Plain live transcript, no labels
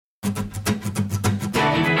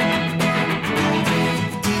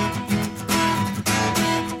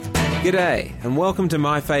G'day, and welcome to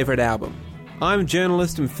My Favourite Album. I'm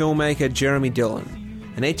journalist and filmmaker Jeremy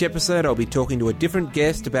Dillon, and each episode I'll be talking to a different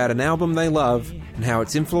guest about an album they love and how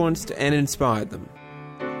it's influenced and inspired them.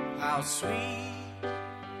 How sweet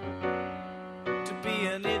to be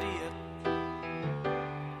an idiot,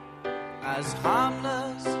 as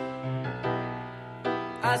harmless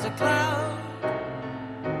as a cloud,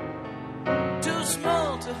 too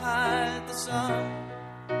small to hide the sun,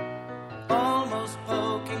 almost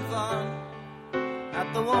poking fun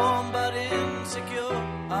at the warm but insecure,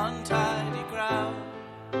 untidy crowd.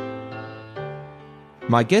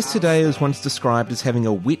 My guest today is once described as having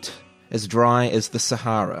a wit as dry as the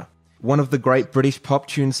Sahara. One of the great British pop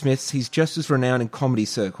tunesmiths, he's just as renowned in comedy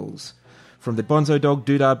circles. From the Bonzo Dog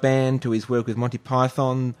Doodah Band to his work with Monty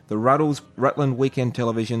Python, the Rutles, Rutland Weekend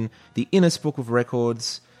Television, the Innes Book of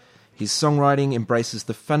Records, his songwriting embraces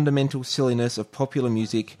the fundamental silliness of popular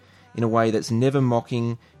music in a way that's never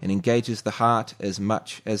mocking and engages the heart as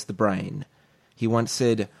much as the brain. He once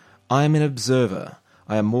said, "I am an observer.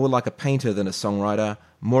 I am more like a painter than a songwriter,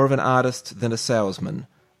 more of an artist than a salesman.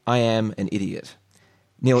 I am an idiot."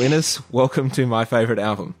 Neil Innes, welcome to My Favourite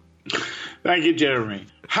Album. Thank you, Jeremy.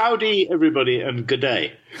 Howdy, everybody, and good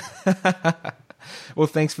day. Well,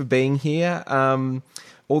 thanks for being here.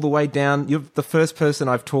 All the way down, you're the first person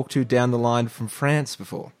I've talked to down the line from France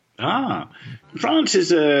before. France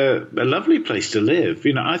is a lovely place to live.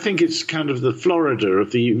 You know, I think it's kind of the Florida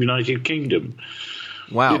of the United Kingdom.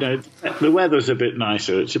 Wow. You know, the weather's a bit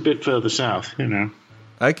nicer. It's a bit further south, you know.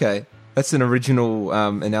 Okay. That's an original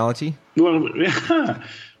analogy. Well, yeah.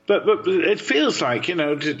 But it feels like, you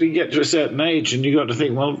know, to get to a certain age and you got to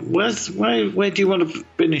think, well, where do you want to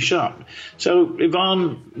finish up? So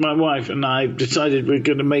Yvonne, my wife, and I decided we're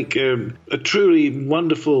going to make a truly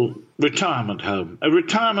wonderful retirement home. A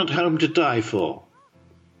retirement home to die for.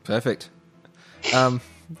 Perfect.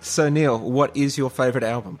 So, Neil, what is your favourite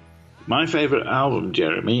album? My favourite album,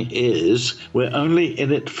 Jeremy, is We're Only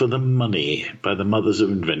In It For The Money by the Mothers of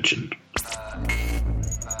Invention.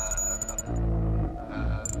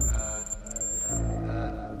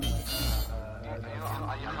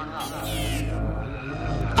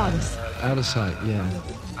 Out of sight, yeah.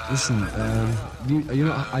 Listen,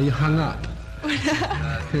 are you hung up?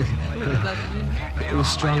 You're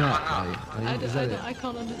strung up, are you? I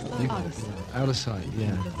can't understand. Out of sight,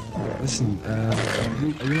 yeah. Listen,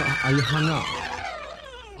 are you hung up?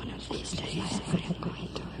 One of these days, I am going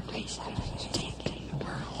to replace everything in the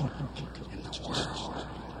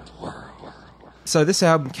world. So this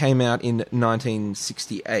album came out in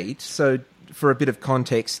 1968. So for a bit of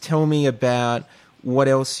context, tell me about what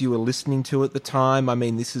else you were listening to at the time. I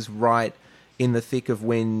mean, this is right in the thick of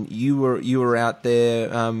when you were out there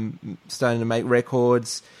starting to make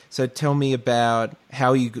records. So tell me about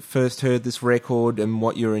how you first heard this record and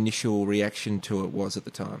what your initial reaction to it was at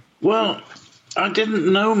the time. Well, I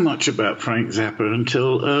didn't know much about Frank Zappa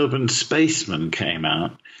until Urban Spaceman came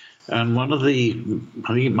out. And one of the,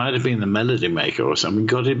 I think it might have been the Melody Maker or something,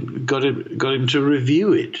 got him to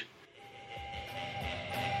review it.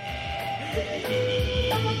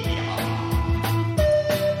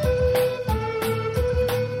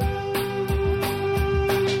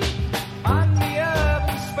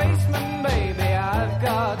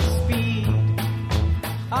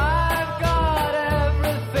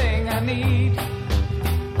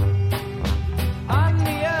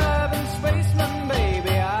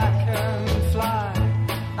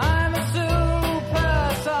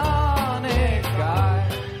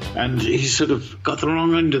 And he sort of got the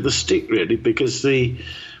wrong end of the stick, really, because the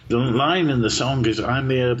line in the song is, "I'm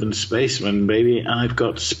the urban spaceman, baby, I've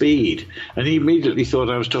got speed." And he immediately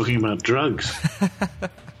thought I was talking about drugs.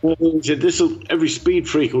 Well, he said, every speed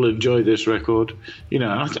freak will enjoy this record. You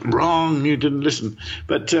know, I said, wrong, you didn't listen.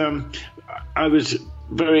 But I was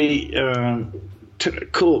very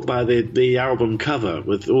caught by the album cover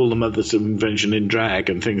with all the Mothers of Invention in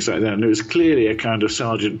drag and things like that. And it was clearly a kind of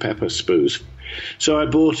Sgt. Pepper spoof. So I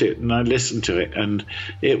bought it and I listened to it, and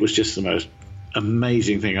it was just the most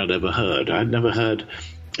amazing thing I'd ever heard. I'd never heard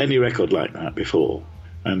any record like that before,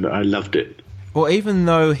 and I loved it. Well, even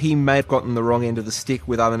though he may have gotten the wrong end of the stick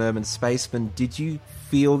with I'm an Urban Spaceman, did you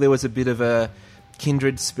feel there was a bit of a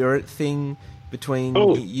kindred spirit thing between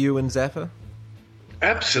you and Zappa?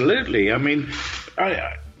 Absolutely. I mean,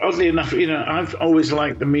 oddly enough, you know, I've always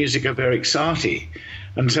liked the music of Eric Satie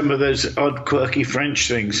and some of those odd, quirky French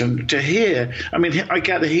things. And to hear, I mean, I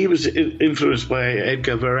gather he was influenced by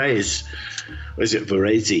Edgar Varese. Or is it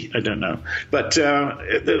Varese? I don't know. But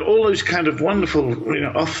all those kind of wonderful, you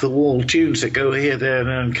know, off-the-wall tunes that go here, there,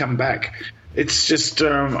 and come back. It's just,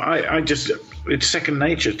 it's second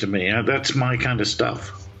nature to me. That's my kind of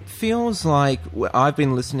stuff. feels like I've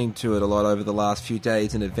been listening to it a lot over the last few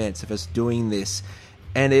days in advance of us doing this,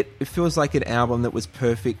 and it feels like an album that was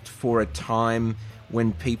perfect for a time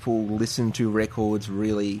when people listen to records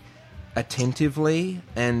really attentively,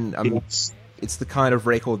 and it's the kind of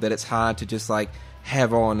record that it's hard to just like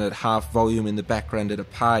have on at half volume in the background at a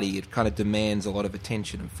party. It kind of demands a lot of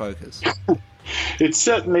attention and focus. It's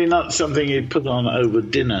certainly not something you'd put on over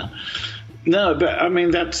dinner. No, but I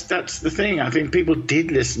mean, that's the thing. I think people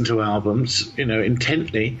did listen to albums,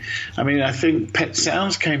 intently. I mean, I think Pet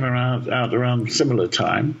Sounds came out around similar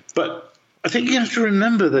time. But I think you have to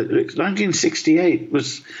remember that 1968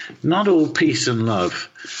 was not all peace and love.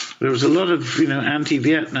 There was a lot of,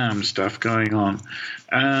 anti-Vietnam stuff going on.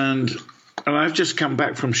 And I've just come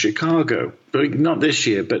back from Chicago, not this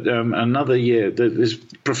year, but another year. This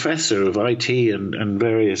professor of IT and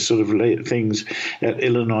various sort of things at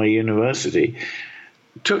Illinois University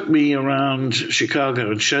took me around Chicago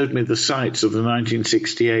and showed me the sites of the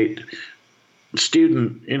 1968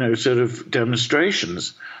 student, sort of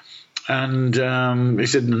demonstrations. And he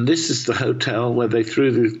said, and this is the hotel where they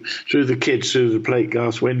threw the kids through the plate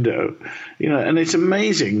glass window. And it's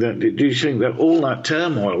amazing that, do you think that all that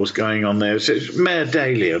turmoil was going on there? So it's Mayor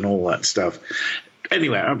Daley and all that stuff.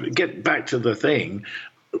 Anyway, I'll get back to the thing.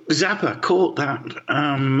 Zappa caught that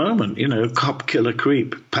moment, cop, killer,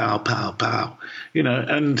 creep, pow, pow, pow,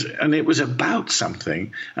 and it was about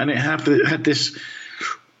something. And it had this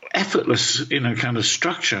effortless, kind of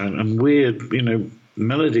structure and weird,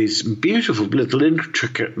 melodies, beautiful little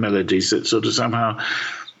intricate melodies that sort of somehow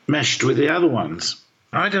meshed with the other ones.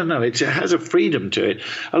 I don't know. It has a freedom to it.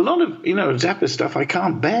 A lot of, Zappa stuff I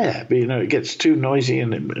can't bear. But, it gets too noisy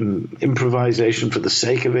and improvisation for the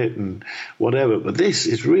sake of it and whatever. But this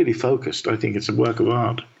is really focused. I think it's a work of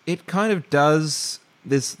art. It kind of does.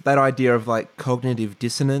 There's that idea of like cognitive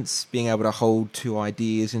dissonance, being able to hold two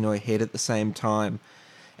ideas in your head at the same time.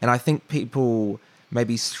 And I think people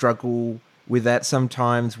maybe struggle with that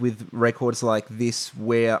sometimes with records like this,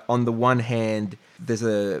 where on the one hand there's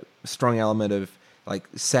a strong element of like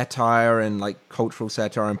satire and like cultural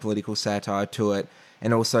satire and political satire to it,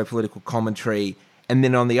 and also political commentary, and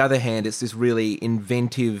then on the other hand it's this really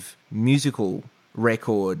inventive musical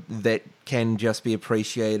record that can just be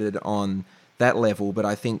appreciated on that level. But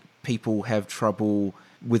I think people have trouble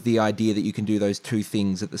with the idea that you can do those two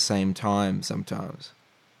things at the same time sometimes.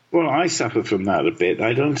 Well, I suffer from that a bit.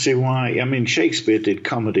 I don't see why. I mean, Shakespeare did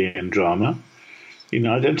comedy and drama.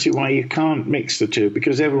 I don't see why you can't mix the two,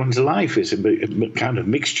 because everyone's life is a kind of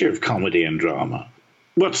mixture of comedy and drama.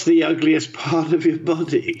 What's the ugliest part of your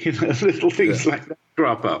body? Little things like that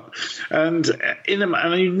crop up. And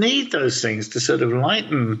you need those things to sort of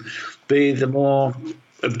lighten the more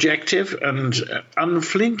objective and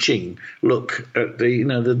unflinching look at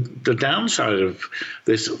the downside of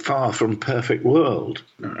this far from perfect world.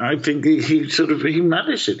 I think he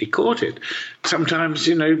managed it. He caught it. Sometimes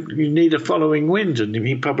you need a following wind, and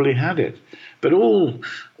he probably had it. But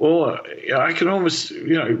I can almost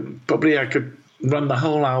probably I could run the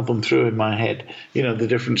whole album through in my head. The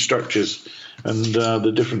different structures and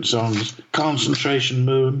the different songs. Concentration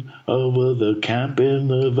Moon over the camp in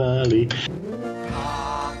the valley.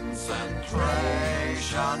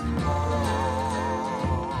 Concentration moon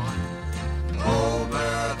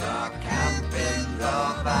over the camp in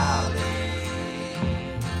the valley.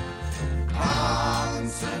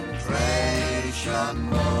 Concentration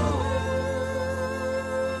moon.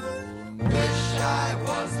 Wish I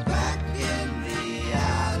was back in the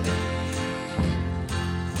alley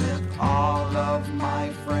with all of my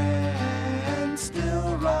friends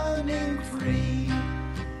still running free.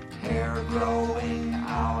 Hair growing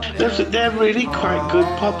out. They're really quite good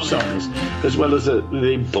pop songs, as well as the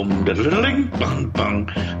bum, da-da-da-ding, bung, bung,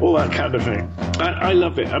 all that kind of thing. I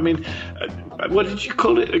love it. I mean, what did you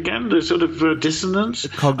call it again? The sort of dissonance?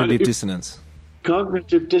 Cognitive dissonance.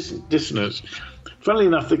 Cognitive dissonance. Funnily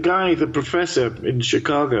enough, the professor in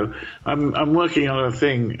Chicago, I'm working on a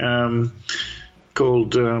thing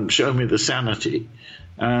called Show Me the Sanity,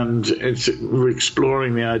 and we're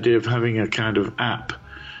exploring the idea of having a kind of app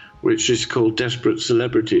which is called Desperate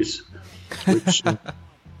Celebrities, which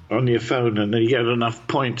on your phone, and then you get enough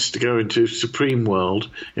points to go into Supreme World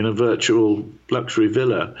in a virtual luxury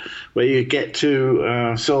villa, where you get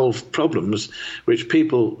to solve problems which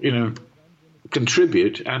people,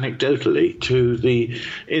 contribute anecdotally to the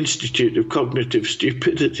Institute of Cognitive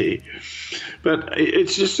Stupidity. But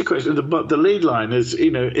it's just a question. The lead line is,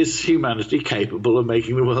 is humanity capable of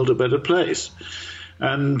making the world a better place?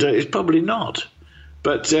 And it's probably not.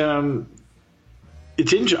 But I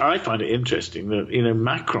find it interesting that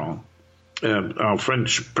Macron, our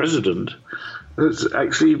French president,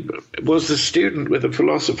 actually was a student with a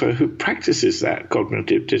philosopher who practices that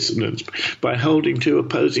cognitive dissonance by holding two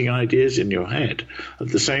opposing ideas in your head at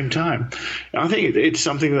the same time. I think it's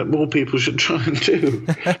something that more people should try and do.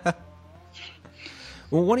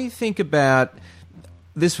 Well, what do you think about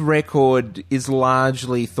this record is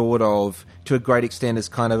largely thought of to a great extent as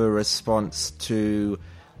kind of a response to,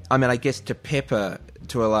 I mean, I guess to Pepper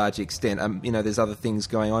to a large extent. There's other things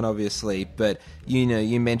going on, obviously, but,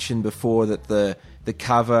 you mentioned before that the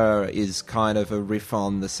cover is kind of a riff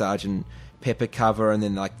on the Sgt. Pepper cover, and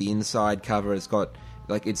then, like, the inside cover has got,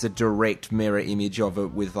 like, it's a direct mirror image of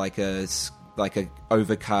it with, like a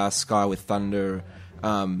overcast sky with thunder,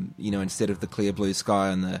 instead of the clear blue sky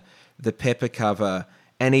on the Pepper cover.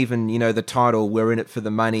 And even, the title, We're In It For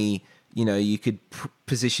The Money, you could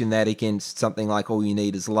position that against something like All You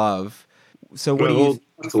Need Is Love. So what the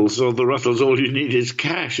Rutles, All You Need Is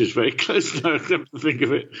Cash is very close now, to think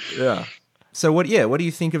of it. Yeah. So what do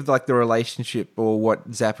you think of, like, the relationship or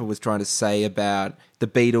what Zappa was trying to say about the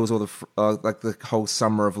Beatles or the whole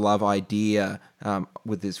Summer of Love idea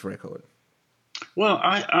with this record? Well,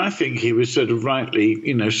 I think he was sort of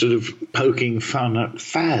rightly, sort of poking fun at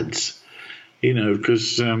fads.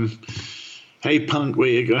 Because, hey, punk, where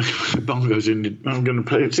you going? Bongos I'm going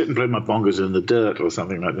to sit and play my bongos in the dirt or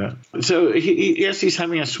something like that. So, he's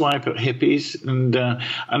having a swipe at hippies, and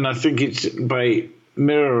I think it's by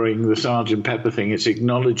mirroring the Sgt. Pepper thing, it's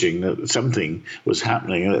acknowledging that something was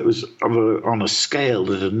happening that was on a scale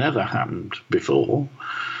that had never happened before.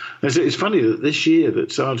 It's funny that this year that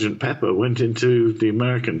Sgt. Pepper went into the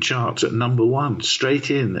American charts at number one,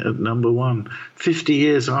 straight in at number one, 50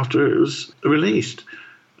 years after it was released.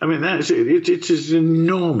 I mean, it's an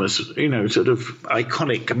enormous, sort of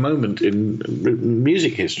iconic moment in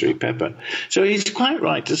music history, Pepper. So he's quite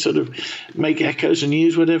right to sort of make echoes and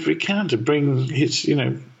use whatever he can to bring his,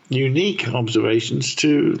 unique observations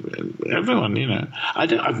to everyone,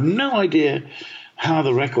 I've no idea how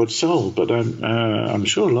the record sold, but I'm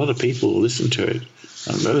sure a lot of people listen to it.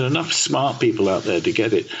 And there are enough smart people out there to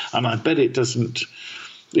get it, and I bet it doesn't.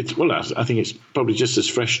 I think it's probably just as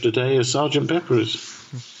fresh today as Sgt. Pepper is.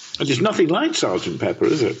 And it's nothing like Sgt. Pepper,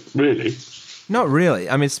 is it? Really? Not really.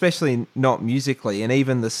 I mean, especially not musically, and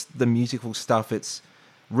even the musical stuff it's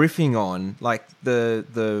riffing on, like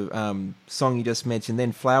the song you just mentioned.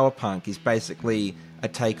 Then Flower Punk is basically a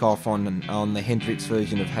takeoff on the Hendrix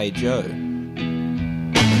version of Hey Joe.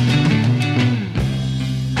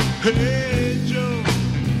 Hey Joe,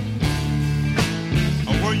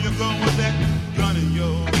 where you going with that gun of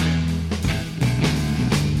yours?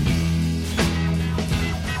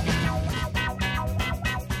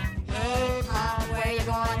 Hey, Pop, where you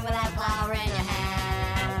going with that flower in your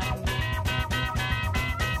hand?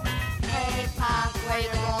 Hey, Pop, where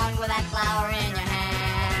you going with that flower in your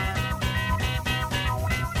hand?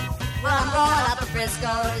 Well, I'm going up to Frisco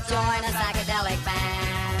to join a psychedelic band.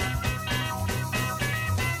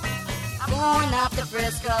 Going up to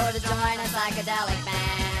Frisco to join a psychedelic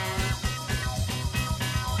band.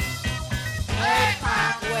 Hey,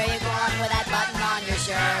 Pop, where you going with that button on your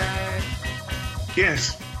shirt?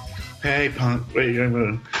 Yes. Hey, punk, where you going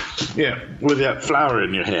with? Yeah, with that flower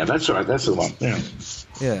in your hair. That's right. That's the one. Yeah.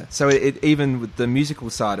 Yeah. So it even with the musical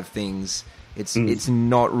side of things, it's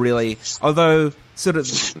not really. Although sort of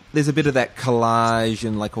there's a bit of that collage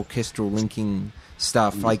and like orchestral linking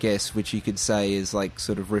stuff, I guess, which you could say is like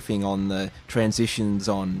sort of riffing on the transitions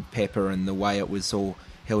on Pepper and the way it was all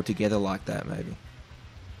held together like that, maybe.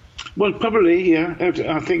 Well, probably, yeah.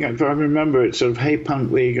 I think if I remember it, sort of, hey,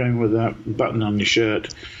 punk, where you going with that button on your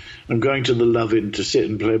shirt? I'm going to the Love-In to sit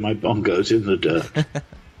and play my bongos in the dirt.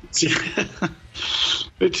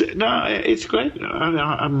 It's great.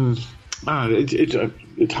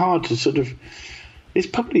 It's hard to sort of. It's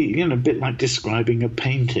probably a bit like describing a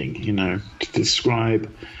painting. To describe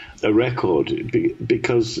a record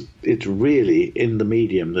because it's really in the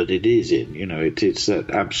medium that it is in. It's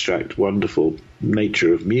that abstract, wonderful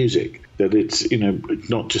nature of music that it's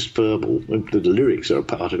not just verbal. The lyrics are a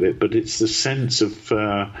part of it, but it's the sense of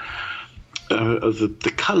the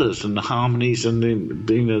colours and the harmonies and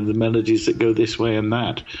the melodies that go this way and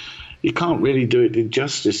that. You can't really do it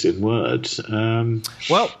justice in words.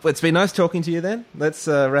 Well, it's been nice talking to you then. Let's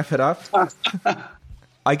wrap it up.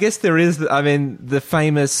 I guess there is, the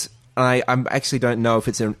famous, I actually don't know if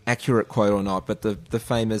it's an accurate quote or not, but the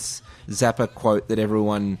famous Zappa quote that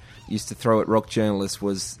everyone used to throw at rock journalists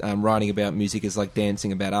was writing about music is like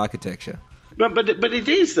dancing about architecture. But it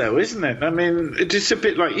is, though, isn't it? It's just a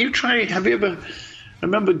bit like, have you ever, I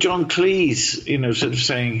remember John Cleese, sort of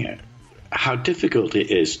saying how difficult it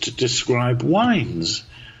is to describe wines.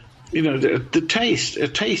 you know, the taste, a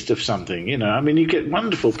taste of something, you know. I mean, you get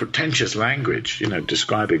wonderful, pretentious language, you know,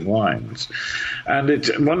 describing wines. And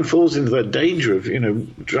one falls into that danger of, you know,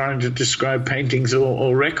 trying to describe paintings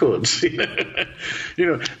or records. You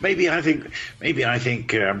know, maybe I think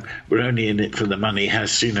We're Only in It for the Money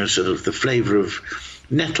has, you know, sort of the flavour of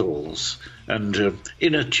nettles and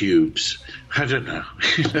inner tubes. I don't know.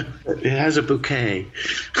 It has a bouquet.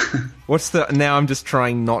 Now I'm just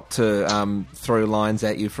trying not to throw lines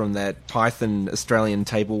at you from that Python Australian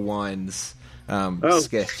Table Wines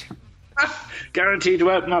sketch. Guaranteed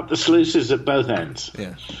to open up the sluices at both ends.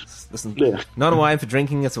 Yeah. Listen, Yeah. not a wine for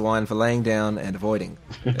drinking, it's a wine for laying down and avoiding.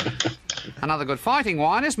 Yeah. Another good fighting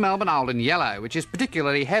wine is Melbourne Old and Yellow, which is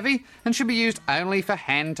particularly heavy and should be used only for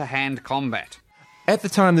hand-to-hand combat. At the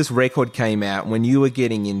time this record came out, when you were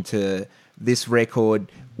getting into this record,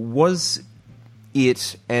 was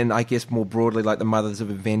it, and I guess more broadly like the Mothers of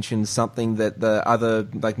Invention, something that the other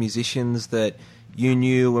like musicians that you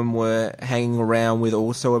knew and were hanging around with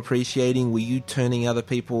also appreciating? Were you turning other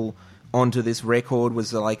people onto this record?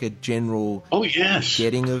 Was there like a general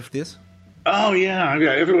getting of this? Oh, yeah.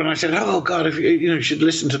 Everyone, I said, oh, God, if you should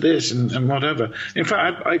listen to this and whatever. In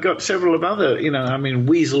fact, I got several of other,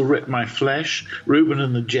 Weasel Ripped My Flesh, Reuben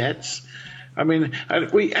and the Jets. I mean, I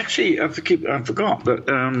forgot that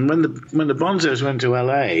when the Bonzos went to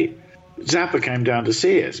L.A., Zappa came down to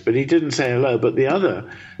see us, but he didn't say hello, but the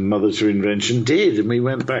other Mothers of Invention did, and we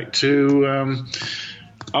went back to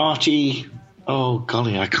Artie... Oh,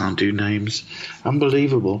 golly, I can't do names.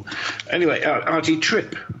 Unbelievable. Anyway, Artie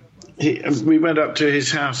Tripp. We went up to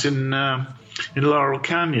his house in Laurel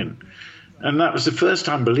Canyon, and that was the first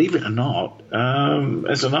time, believe it or not,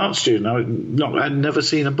 as an art student, I'd never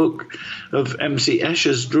seen a book of M.C.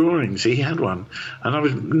 Escher's drawings. He had one, and I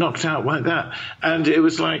was knocked out like that. And it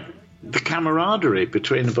was like the camaraderie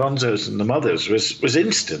between the Bonzos and the Mothers was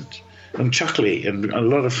instant and chuckly and a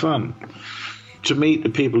lot of fun. To meet the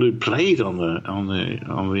people who played on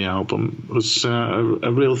the album was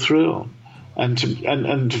a real thrill. And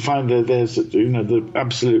to find that there's the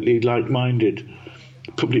absolutely like-minded,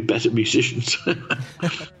 probably better musicians.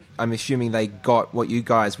 I'm assuming they got what you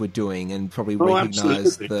guys were doing and probably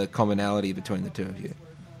recognised the commonality between the two of you.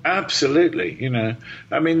 Absolutely,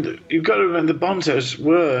 I mean, you've got to remember the Bonzos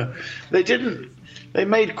they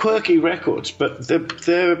made quirky records, but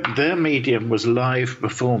their medium was live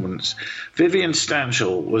performance. Vivian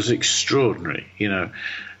Stanshall was extraordinary,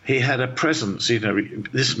 He had a presence,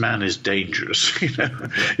 this man is dangerous,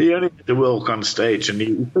 He only had to walk on stage and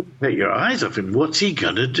you couldn't take your eyes off him. What's he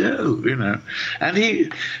going to do, And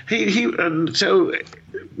and so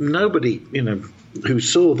nobody, who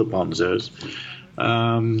saw the Bonzos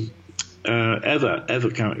ever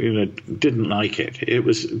didn't like it. It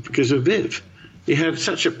was because of Viv. He had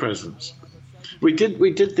such a presence. We did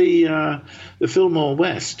the Fillmore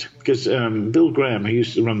West because Bill Graham, who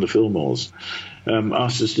used to run the Fillmores,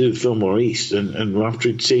 asked us to do the Fillmore East, and after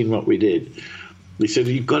he'd seen what we did, he said,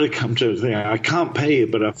 "You've got to come to the thing. I can't pay you,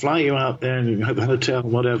 but I'll fly you out there and you have a hotel,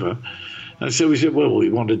 whatever." And so we said, "Well, we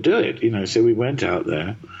want to do it," So we went out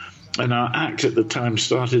there, and our act at the time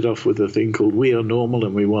started off with a thing called "We Are Normal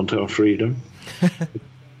and We Want Our Freedom."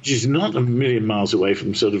 Which is not a million miles away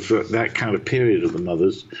from sort of that kind of period of the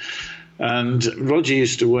Mothers. And Roger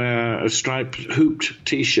used to wear a striped hooped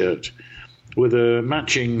T-shirt with a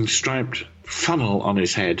matching striped funnel on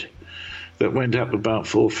his head that went up about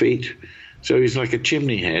 4 feet. So he's like a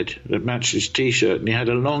chimney head that matched his T-shirt, and he had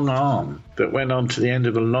a long arm that went onto the end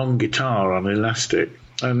of a long guitar on elastic.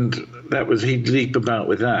 And he'd leap about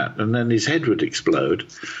with that, and then his head would explode.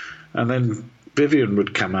 And then Vivian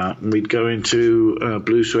would come out and we'd go into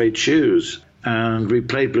Blue Suede Shoes, and we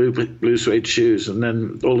played Blue Suede Shoes, and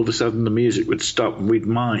then all of a sudden the music would stop and we'd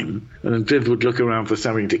mime, and then Viv would look around for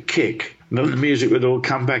something to kick, and then the music would all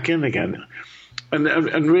come back in again.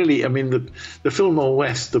 And really, I mean, the Fillmore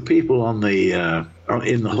West, the people on the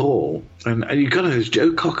in the hall, and you got those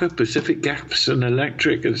Joe Cocker, Pacific Gas and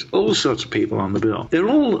Electric, there's all sorts of people on the bill. They're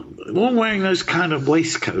all wearing those kind of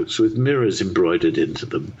waistcoats with mirrors embroidered into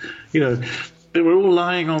them, They were all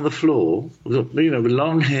lying on the floor, with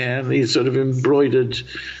long hair and these sort of embroidered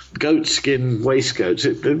goatskin waistcoats.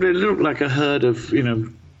 They looked like a herd of,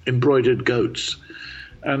 embroidered goats.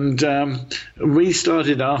 And we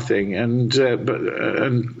started our thing, and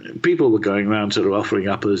people were going around sort of offering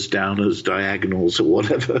uppers, downers, diagonals, or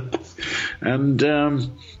whatever. And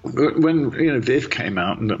when Viv came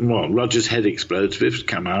out, and Roger's head explodes, Viv's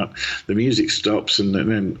come out, the music stops, and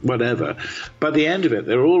then whatever. By the end of it,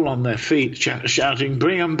 they're all on their feet shouting,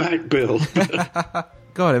 "Bring 'em back, Bill!"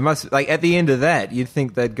 God, it must at the end of that, you'd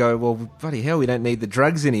think they'd go, "Well, bloody hell, we don't need the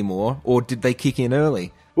drugs anymore," or did they kick in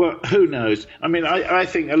early? Well, who knows? I mean, I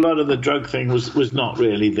think a lot of the drug thing was not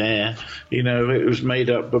really there. You know, it was made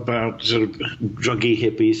up about sort of druggy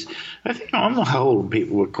hippies. I think on the whole,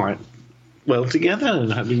 people were quite well together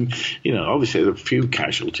and having, you know, obviously there were a few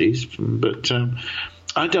casualties, but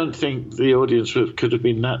I don't think the audience could have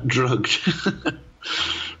been that drugged.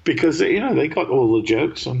 Because, you know, they got all the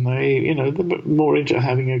jokes and they were more into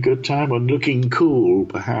having a good time and looking cool,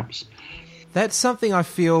 perhaps. That's something I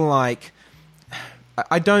feel like...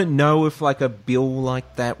 I don't know if like a bill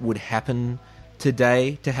like that would happen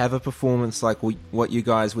today, to have a performance like what you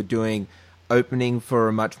guys were doing, opening for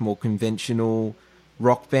a much more conventional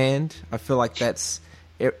rock band. I feel like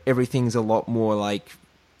everything's a lot more like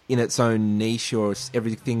in its own niche, or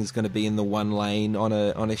everything's going to be in the one lane on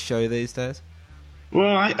a show these days.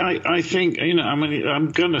 Well, I think, you know, I mean,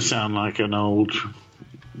 I'm going to sound like an old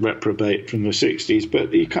reprobate from the 60s,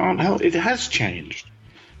 but you can't help it. Has changed.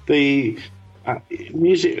 The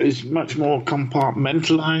music is much more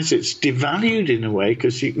compartmentalized. It's devalued in a way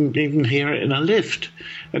because you can even hear it in a lift,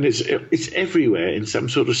 and it's everywhere in some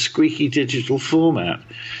sort of squeaky digital format.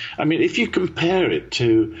 I mean, if you compare it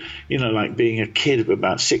to, you know, like being a kid of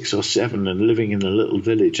about 6 or 7 and living in a little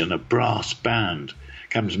village and a brass band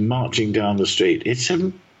comes marching down the street, it's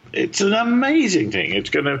an amazing thing.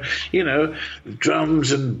 It's going to, you know,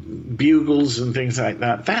 drums and bugles and things like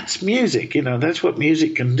that. That's music, you know, that's what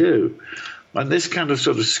music can do. And this kind of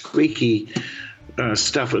sort of squeaky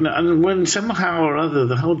stuff. And when somehow or other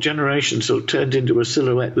the whole generation sort of turned into a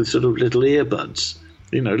silhouette with sort of little earbuds,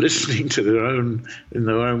 you know, listening to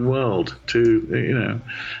their own world, to, you know,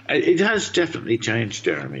 it has definitely changed,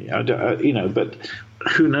 Jeremy. You know, but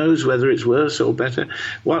who knows whether it's worse or better?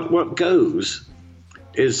 What goes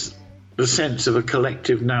is the sense of a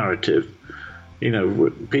collective narrative. You know,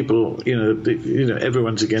 people. You know,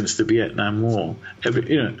 everyone's against the Vietnam War.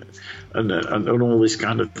 And all this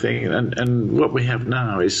kind of thing. And what we have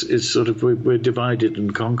now is sort of we're divided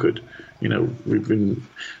and conquered. You know, we've been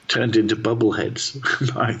turned into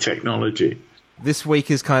bubbleheads by technology. This week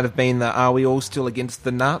has kind of been the "Are we all still against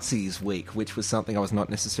the Nazis" week, which was something I was not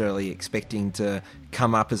necessarily expecting to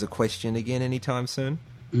come up as a question again anytime soon.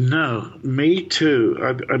 No, me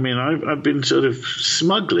too. I mean, I've been sort of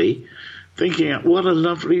smugly thinking, what a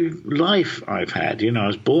lovely life I've had. You know, I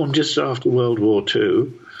was born just after World War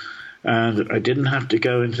II, and I didn't have to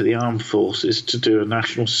go into the armed forces to do a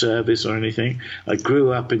national service or anything. I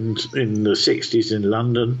grew up in the 60s in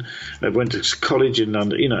London. I went to college in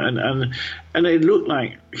London, you know, and it looked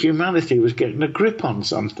like humanity was getting a grip on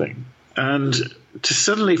something. And to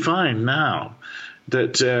suddenly find now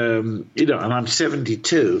that, you know, and I'm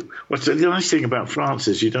 72. What's the nice thing about France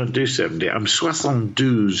is you don't do 70. I'm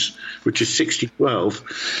 72, which is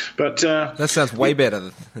 60-12. But that sounds way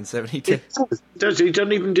better than 72. It does. You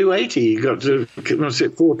don't even do 80. You got to, what's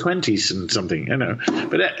it, 420s and something, you know.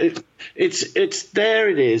 But it's there.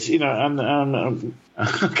 It is, you know. And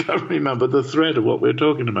I can't remember the thread of what we're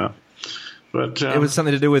talking about. But it was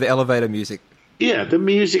something to do with elevator music. Yeah, the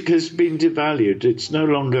music has been devalued. It's no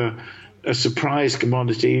longer a surprise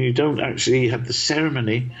commodity. You don't actually have the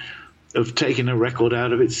ceremony of taking a record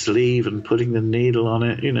out of its sleeve and putting the needle on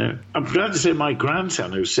it. You know, I'm glad to say my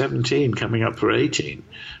grandson, who's 17, coming up for 18,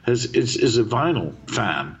 is a vinyl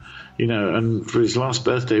fan. You know, and for his last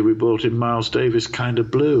birthday, we bought him Miles Davis' "Kind of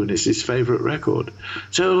Blue," and it's his favourite record.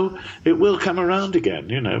 So it will come around again,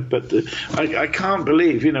 you know. But I can't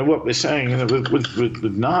believe, you know, what we're saying, you know, with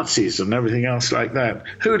Nazis and everything else like that.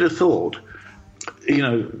 Who'd have thought, you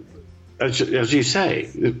know, as you say,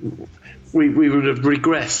 we would have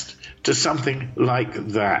regressed to something like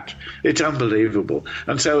that. It's unbelievable.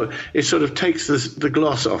 And so it sort of takes the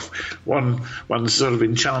gloss off one's sort of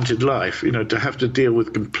enchanted life, you know, to have to deal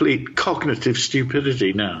with complete cognitive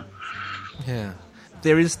stupidity now. Yeah.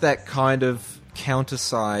 There is that kind of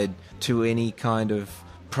counterside to any kind of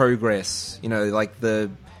progress, you know, like the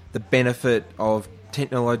benefit of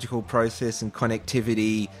technological process and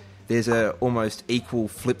connectivity. There's a almost equal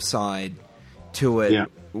flip side to it,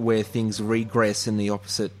 where things regress in the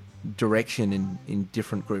opposite direction in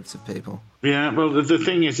different groups of people. Yeah, well, the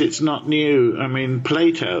thing is, it's not new. I mean,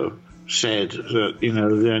 Plato said that, you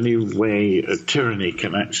know, the only way a tyranny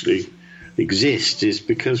can actually exist is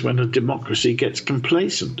because when a democracy gets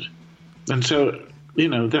complacent. And so, you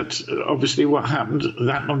know, that's obviously what happened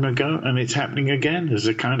that long ago, and it's happening again as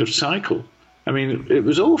a kind of cycle. I mean, it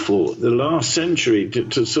was awful the last century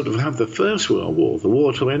to sort of have the First World War, the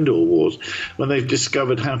war to end all wars, when they've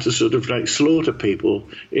discovered how to sort of like slaughter people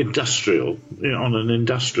on an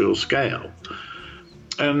industrial scale.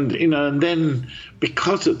 And, you know, and then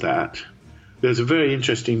because of that, There's a very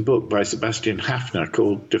interesting book by Sebastian Hafner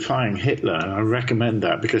called Defying Hitler. I recommend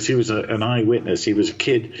that because he was an eyewitness. He was a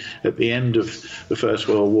kid at the end of the First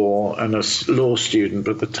World War and a law student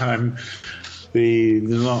at the time the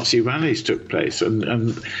Nazi rallies took place.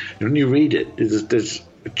 And when you read it, there's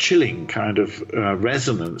a chilling kind of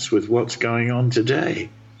resonance with what's going on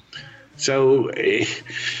today. So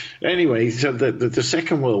anyway, so the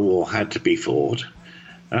Second World War had to be fought.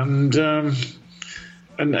 And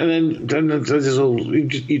then there's all,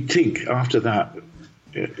 you'd think after that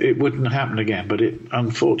it wouldn't happen again, but it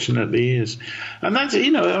unfortunately is. And that's,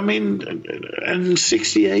 in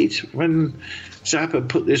 1968, when Zappa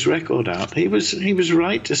put this record out, he was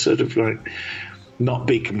right to sort of like not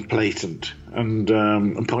be complacent and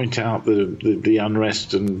point out the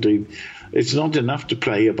unrest and it's not enough to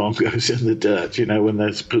play your bongos in the dirt, when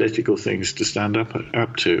there's political things to stand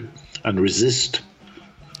up to and resist.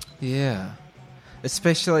 Yeah.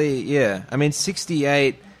 Especially,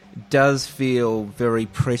 68 does feel very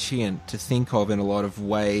prescient to think of in a lot of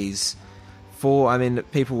ways.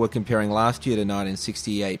 People were comparing last year to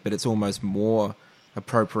 1968, but it's almost more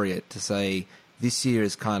appropriate to say this year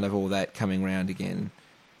is kind of all that coming round again.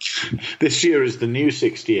 This year is the new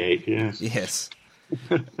 68, yes. Yes.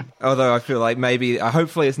 Although I feel like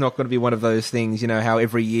hopefully it's not going to be one of those things, how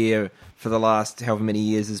every year for the last however many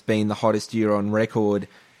years has been the hottest year on record.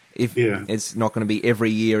 It's not going to be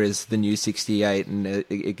every year is the new 68 and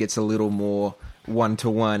it gets a little more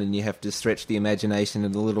one-to-one and you have to stretch the imagination a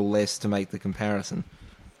little less to make the comparison.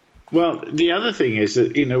 Well, the other thing is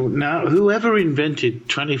that, now whoever invented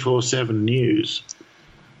 24/7 news,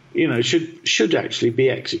 should actually be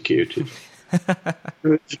executed.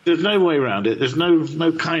 There's no way around it. There's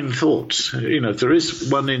no kind thoughts. There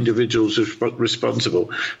is one individual who's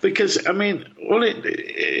responsible because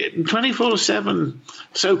 24/7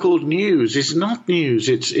 so-called news is not news.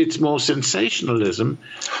 It's more sensationalism.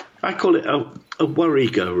 I call it a worry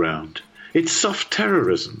go round. It's soft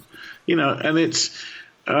terrorism, and it's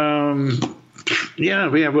we're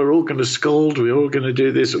all going to scold. We're all going to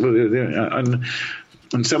do this,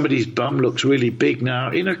 and somebody's bum looks really big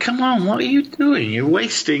now. Come on, what are you doing? You're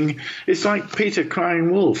wasting. It's like Peter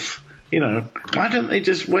crying wolf. Why don't they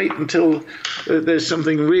just wait until there's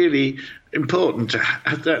something really important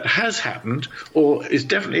that has happened or is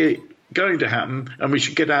definitely going to happen and we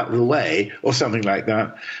should get out of the way or something like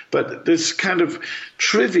that. But this kind of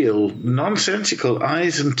trivial, nonsensical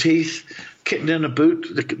eyes and teeth, kitten in a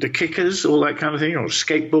boot, the kickers, all that kind of thing, or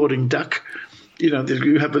skateboarding duck.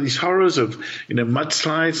 You have these horrors of,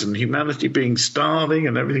 mudslides and humanity being starving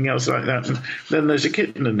and everything else like that. And then there's a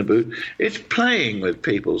kitten in the boot. It's playing with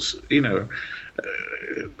people's,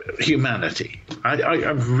 humanity. I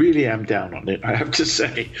really am down on it, I have to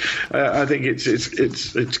say. I think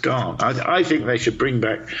it's gone. I think they should bring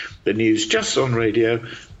back the news just on radio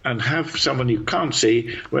and have someone you can't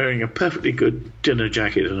see wearing a perfectly good dinner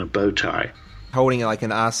jacket and a bow tie, holding like an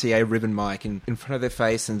RCA ribbon mic in front of their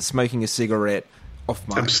face and smoking a cigarette off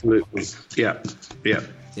mic. Absolutely. Yeah.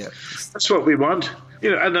 That's what we want.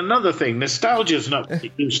 And another thing, nostalgia's not what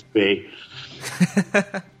it used to be.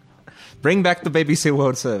 Bring back the BBC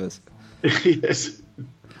World Service. Yes.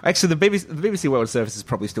 Actually, the BBC World Service is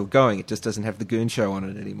probably still going. It just doesn't have the Goon Show on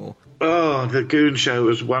it anymore. Oh, the Goon Show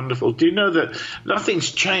was wonderful. Do you know that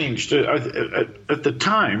nothing's changed? At the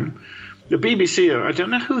time, the BBC, I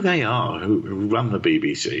don't know who they are who run the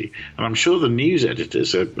BBC, and I'm sure the news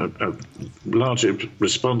editors are largely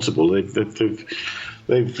responsible. They've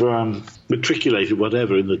matriculated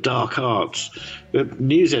whatever in the dark arts. The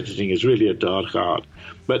news editing is really a dark art.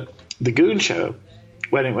 But the Goon Show,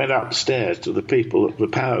 when it went upstairs to the people, the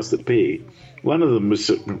powers that be, one of them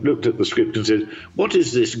looked at the script and said, "What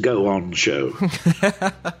is this go-on show?"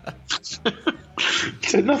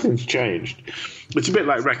 So nothing's changed. It's a bit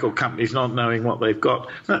like record companies not knowing what they've got,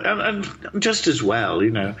 and just as well,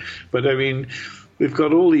 But we've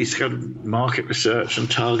got all these kind of market research and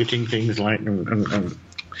targeting things like, and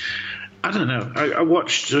I don't know. I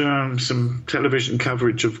watched some television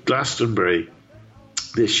coverage of Glastonbury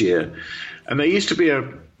this year, and there used to be a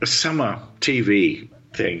summer TV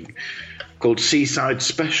thing called Seaside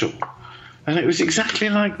Special, and it was exactly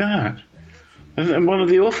like that. And one of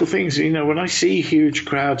the awful things, when I see huge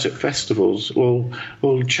crowds at festivals, all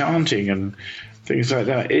chanting and things like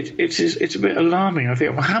that, it's a bit alarming. I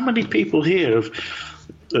think, well, how many people here have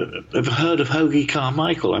heard of Hoagie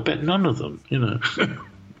Carmichael? I bet none of them,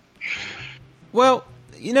 Well,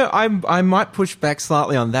 I might push back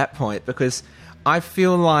slightly on that point because I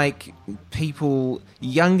feel like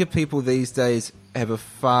younger people these days have a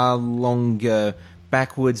far longer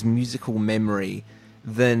backwards musical memory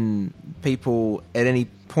than people at any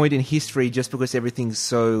point in history just because everything's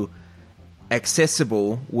so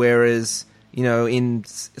accessible, whereas, in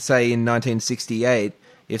 1968,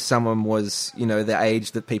 if someone was, the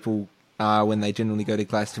age that people are when they generally go to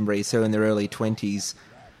Glastonbury, so in their early 20s,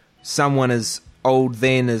 someone as old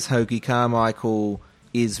then as Hoagie Carmichael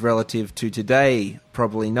is relative to today,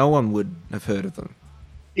 probably no one would have heard of them.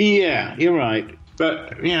 Yeah, you're right.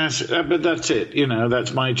 But yes, but that's it.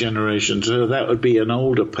 That's my generation. So that would be an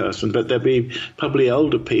older person, but there'd be probably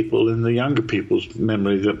older people in the younger people's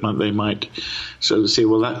memory that they might sort of see.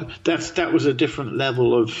 Well, that was a different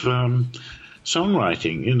level of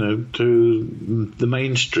songwriting, to the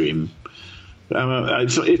mainstream.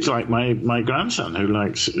 It's like my grandson who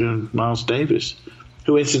likes Miles Davis,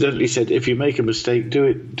 who incidentally said, "If you make a mistake, do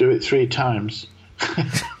it 3 times."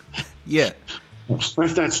 Yeah.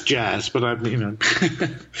 That's jazz, but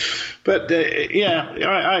but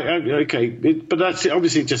okay. But that's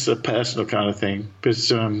obviously just a personal kind of thing,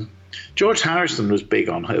 because George Harrison was big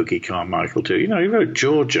on Hoagie Carmichael too. He wrote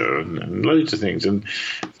Georgia and loads of things, and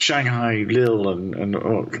Shanghai Lil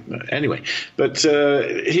anyway. But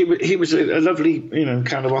he was a lovely,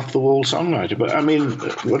 kind of off the wall songwriter. But I mean,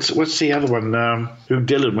 what's the other one who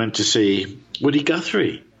Dylan went to see? Woody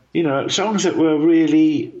Guthrie. Songs that were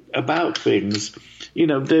really about things.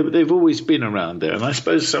 They've always been around there, and I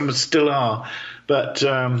suppose some still are. But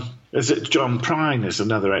John Prine is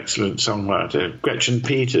another excellent songwriter. Gretchen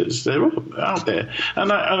Peters, they're all out there.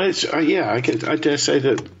 And it's I dare say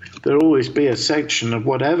that there'll always be a section of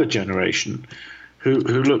whatever generation who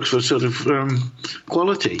looks for sort of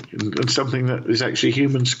quality and something that is actually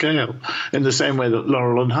human scale, in the same way that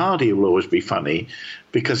Laurel and Hardy will always be funny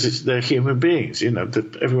because they're human beings.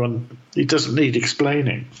 That everyone, it doesn't need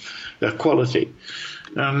explaining their quality.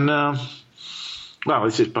 And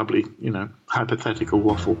this is probably hypothetical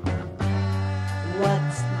waffle.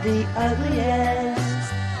 What's the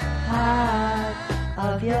ugliest part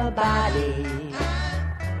of your body?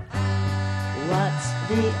 What's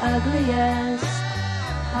the ugliest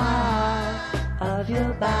part of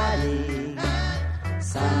your body?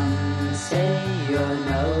 Some say your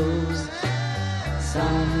nose,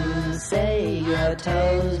 some say your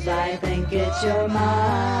toes. I think it's your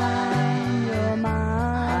mind, your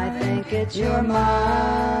mind. I think it's your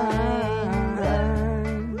mind.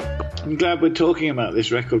 I'm glad we're talking about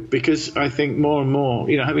this record, because I think more and more,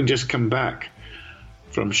 having just come back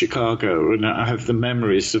from Chicago, and I have the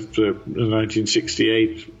memories of the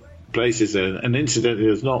 1968 places there, and incidentally,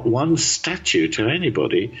 there's not one statue to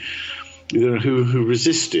anybody who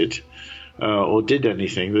resisted or did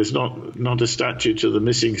anything. There's not a statue to the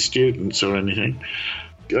missing students or anything.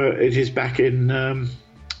 It is back in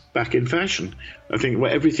fashion. I think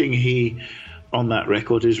everything on that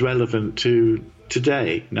record is relevant to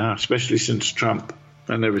today now, especially since Trump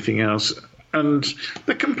and everything else, and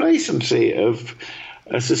the complacency of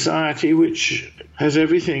a society which has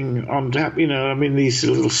everything on tap. These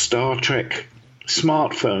little Star Trek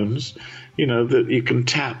smartphones, that you can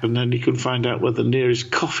tap and then you can find out where the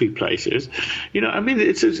nearest coffee place is.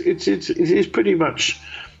 It is pretty much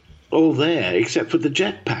all there except for the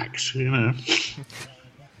jetpacks.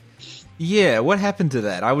 Yeah, what happened to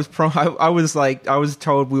that? I was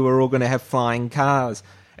told we were all going to have flying cars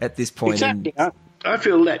at this point. Exactly. I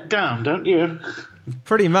feel let down, don't you?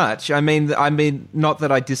 Pretty much. I mean, not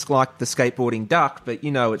that I dislike the skateboarding duck, but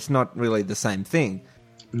it's not really the same thing.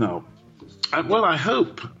 No. Well, I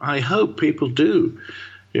hope people do,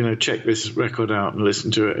 check this record out and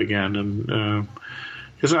listen to it again, and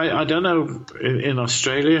because I don't know, in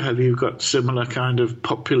Australia, have you got similar kind of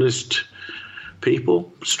populist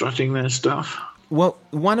people strutting their stuff? Well,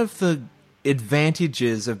 one of the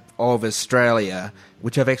advantages of Australia,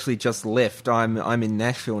 which I've actually just left, I'm in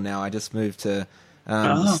Nashville now. I just moved to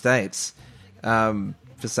the States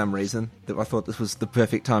for some reason. I thought this was the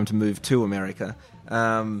perfect time to move to America.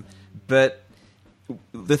 But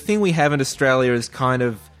the thing we have in Australia is kind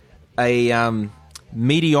of a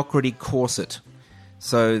mediocrity corset.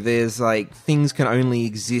 So there's things can only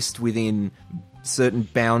exist within certain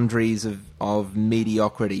boundaries of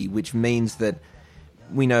mediocrity, which means that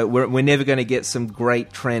we're never going to get some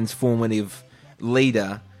great transformative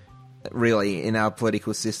leader, really, in our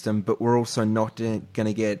political system, but we're also not going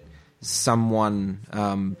to get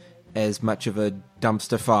someone as much of a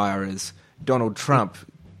dumpster fire as Donald Trump.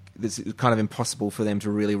 It's kind of impossible for them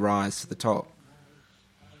to really rise to the top.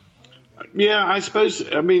 Yeah, I suppose,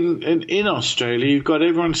 in Australia, you've got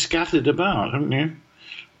everyone scattered about, haven't you?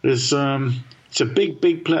 It's a big,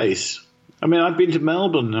 big place. I've been to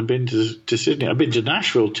Melbourne, I've been to Sydney, I've been to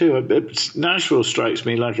Nashville too. Nashville strikes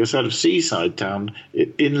me like a sort of seaside town,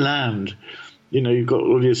 inland. You've got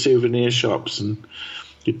all your souvenir shops and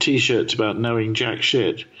your T-shirts about knowing jack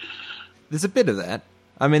shit. There's a bit of that.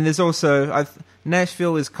 I mean, there's also...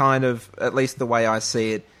 Nashville is kind of, at least the way I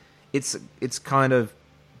see it, it's kind of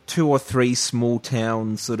 2 or 3 small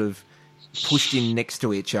towns sort of pushed in next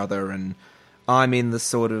to each other, and I'm in the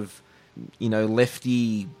sort of,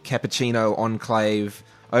 lefty cappuccino enclave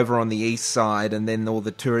over on the east side, and then all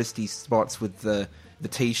the touristy spots with the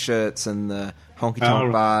T-shirts and the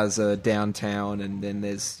honky-tonk bars are downtown, and then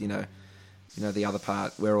there's, the other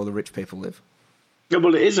part where all the rich people live. Yeah,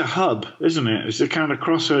 well, it is a hub, isn't it? It's the kind of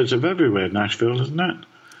crossroads of everywhere, Nashville, isn't it?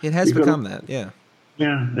 It has become that, yeah.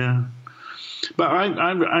 Yeah. But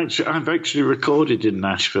I've actually recorded in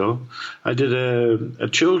Nashville. I did a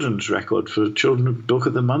children's record for the Children's Book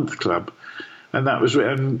of the Month Club, and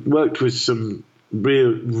and worked with some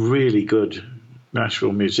really good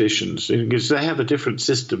Nashville musicians, because they have a different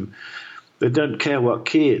system. They don't care what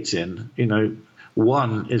key it's in.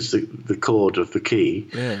 1 is the chord of the key.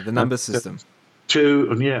 Yeah, the number system. 2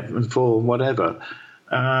 and 4 and whatever.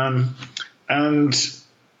 And it's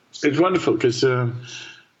wonderful because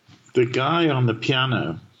the guy on the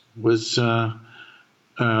piano was the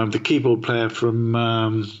keyboard player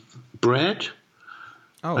from Bread.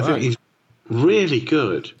 Oh, I think he's really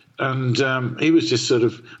good. And he was just sort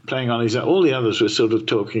of playing on his own. All the others were sort of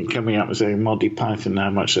coming up and saying Monty Python, how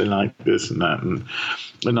much they like this and that. And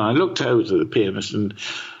I looked over to the pianist, and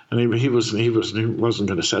he wasn't going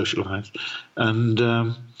to socialise. And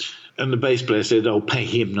the bass player said, "Oh, pay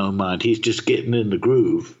him no mind. He's just getting in the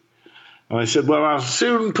groove." And I said, "Well, I'll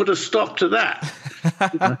soon put a stop to that."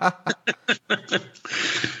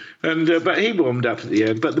 But he warmed up at the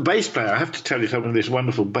end. But the bass player, I have to tell you something. This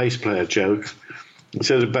wonderful bass player joke. It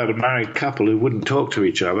says about a married couple who wouldn't talk to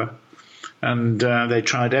each other, and they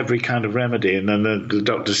tried every kind of remedy. And then the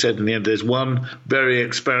doctor said in the end, "There's one very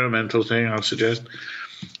experimental thing I'll suggest."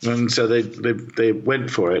 And so they went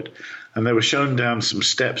for it, and they were shown down some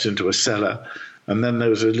steps into a cellar, and then there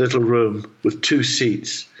was a little room with 2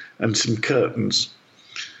 seats and some curtains,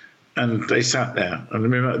 and they sat there. And I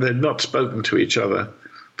mean, they'd not spoken to each other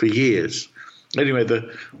for years. Anyway, the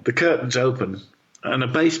curtains open, and a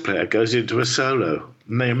bass player goes into a solo,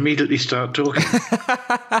 and they immediately start talking.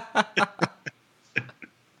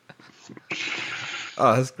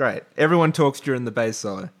 Oh, that's great. Everyone talks during the bass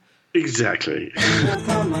solo. Exactly. There'll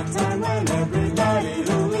come a time when everybody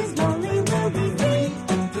who is lonely will be free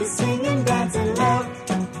to sing and dance and love.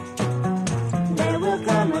 There will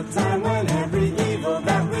come a time when every evil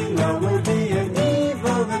that we know will be an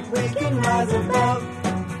evil that we can rise above.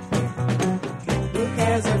 Who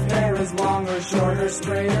cares if hair is long or short or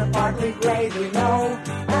straight or partly gray? We know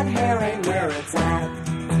that hair ain't where it's at.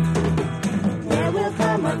 There will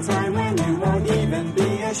come a time when you won't even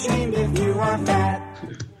be ashamed if you are fat.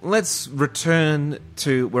 Let's return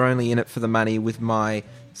to We're Only In It for the Money with my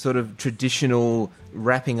sort of traditional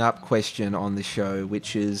wrapping up question on the show,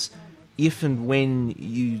 which is, if and when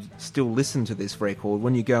you still listen to this record,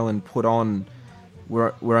 when you go and put on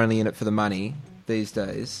We're Only In It for the Money these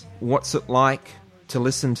days, what's it like to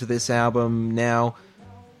listen to this album now,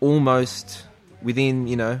 almost within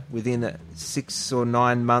 6 or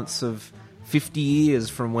 9 months of 50 years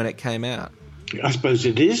from when it came out? I suppose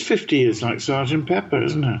it is 50 years, like Sgt. Pepper,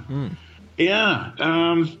 isn't it? Mm. Yeah.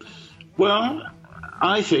 Well,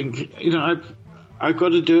 I think, I've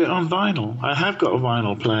got to do it on vinyl. I have got a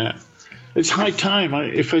vinyl player. It's high time.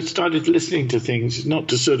 If I started listening to things, not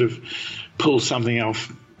to sort of pull something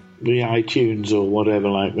off the iTunes or whatever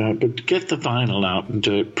like that, but get the vinyl out and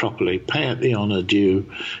do it properly. Pay it the honour due.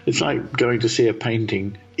 It's like going to see a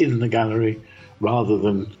painting in the gallery, rather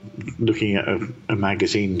than looking at a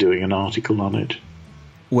magazine doing an article on it.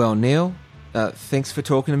 Well, Neil, thanks for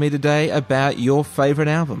talking to me today about your favourite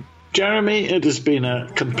album. Jeremy, it has been a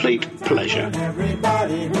complete pleasure.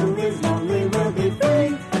 Everybody who is lonely will be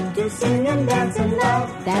free to sing and dance and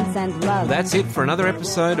love. Dance and love. That's it for another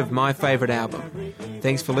episode of My Favourite Album.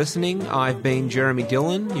 Thanks for listening. I've been Jeremy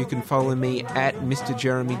Dillon. You can follow me at Mr.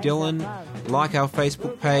 Jeremy Dillon. Like our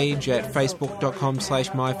Facebook page at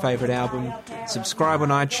facebook.com/myfavoritealbum. Subscribe on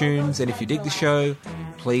iTunes, and if you dig the show,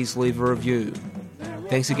 please leave a review.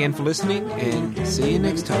 Thanks again for listening, and see you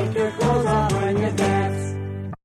next time.